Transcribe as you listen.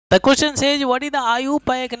The question says, what is the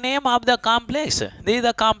IUPAC name of the complex? This is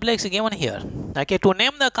the complex given here. Okay, to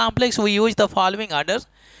name the complex, we use the following order.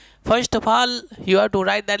 First of all, you have to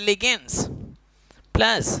write the ligands.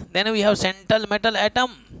 Plus, then we have central metal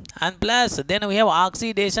atom. And plus, then we have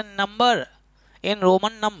oxidation number in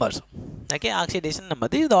Roman numbers. Okay, oxidation number.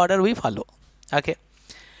 This is the order we follow. Okay.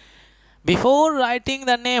 Before writing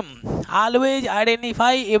the name, always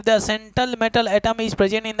identify if the central metal atom is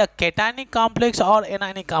present in the cationic complex or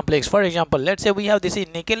anionic complex. For example, let's say we have this is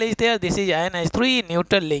nickel is there, this is NH3,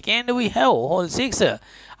 neutral ligand we have whole 6,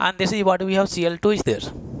 and this is what we have Cl2 is there.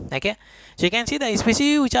 Okay, so you can see the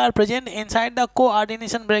species which are present inside the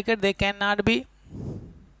coordination bracket, they cannot be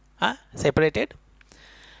separated.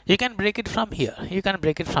 You can break it from here. You can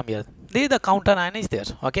break it from here. This is the counter ion is there.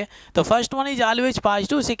 Okay. The first one is always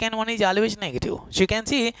positive. Second one is always negative. So you can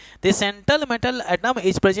see the central metal atom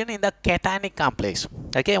is present in the cationic complex.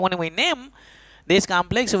 Okay. When we name this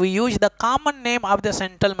complex, we use the common name of the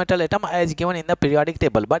central metal atom as given in the periodic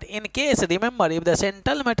table. But in case, remember, if the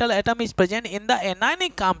central metal atom is present in the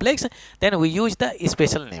anionic complex, then we use the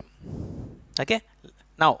special name. Okay.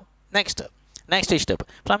 Now, next step.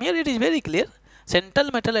 From here, it is very clear. Central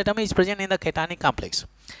metal atom is present in the cationic complex.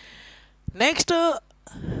 Next,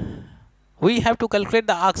 we have to calculate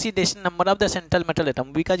the oxidation number of the central metal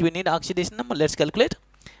atom because we need oxidation number. Let's calculate.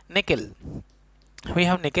 Nickel. We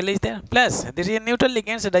have nickel is there. Plus, this is a neutral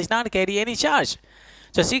ligand, so does not carry any charge.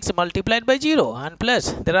 So 6 multiplied by 0, and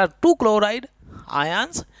plus there are 2 chloride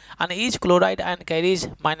ions, and each chloride ion carries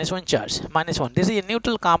 -1 charge. -1. This is a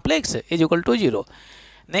neutral complex is equal to 0.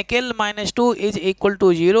 Nickel -2 is equal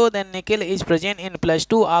to 0, then nickel is present in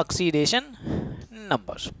 +2 oxidation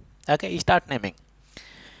numbers. Okay, start naming.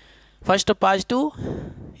 First positive,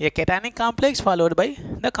 a cationic complex followed by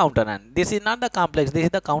the counter ion. This is not the complex, this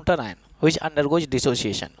is the counter ion which undergoes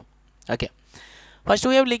dissociation. Okay. First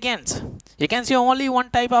we have ligands. You can see only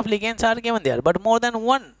one type of ligands are given there, but more than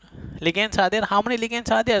one ligands are there. How many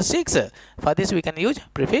ligands are there? 6. For this we can use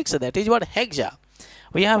prefix, that is what hexa.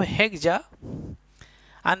 We have hexa.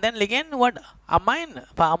 And then ligand, what? Amine.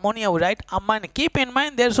 For ammonia we write amine. Keep in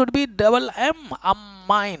mind there should be double M,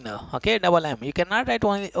 amine. Okay, double M. You cannot write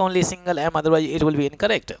only single M, otherwise it will be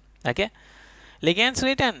incorrect. Okay. Ligands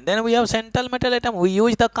written. Then we have central metal atom. We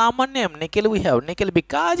use the common name. Nickel we have. Nickel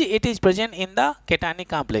because it is present in the cationic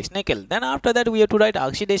complex. Nickel. Then after that we have to write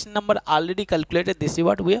oxidation number. Already calculated. This is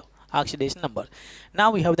what we have. Oxidation number.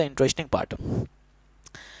 Now we have the interesting part.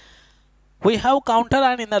 We have counter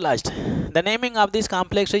ion in the last. The naming of this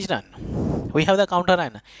complex is done. We have the counter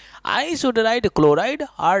ion. I should write chloride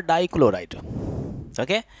or dichloride.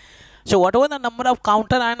 Okay. So whatever the number of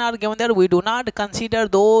counter ion are given there, we do not consider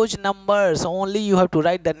those numbers. Only you have to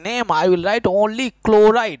write the name. I will write only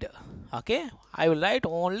chloride. Okay. I will write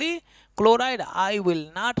only chloride. I will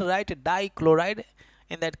not write dichloride.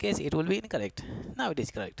 In that case, it will be incorrect. Now it is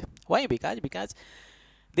correct. Why? Because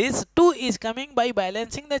this 2 is coming by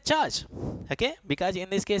balancing the charge. Okay, because in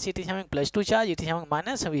this case it is having +2 charge, it is having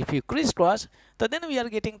minus. If you crisscross, so then we are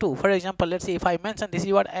getting 2. For example, let's say if I mention this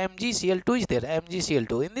is what MgCl2 is there,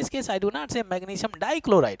 MgCl2. In this case, I do not say magnesium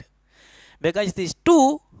dichloride because this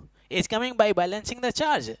 2 is coming by balancing the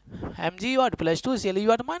charge. Mg what +2, Cl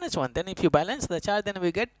what -1. Then if you balance the charge, then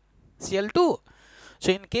we get Cl2.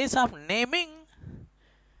 So in case of naming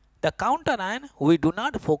the counter ion, we do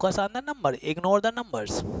not focus on the number. Ignore the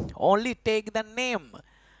numbers. Only take the name.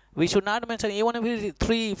 We should not mention even if it is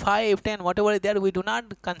 3, 5, 10, whatever is there. We do not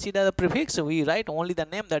consider the prefix. We write only the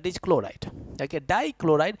name, that is chloride. Okay,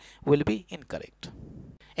 dichloride will be incorrect.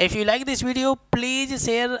 If you like this video, please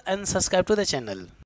share and subscribe to the channel.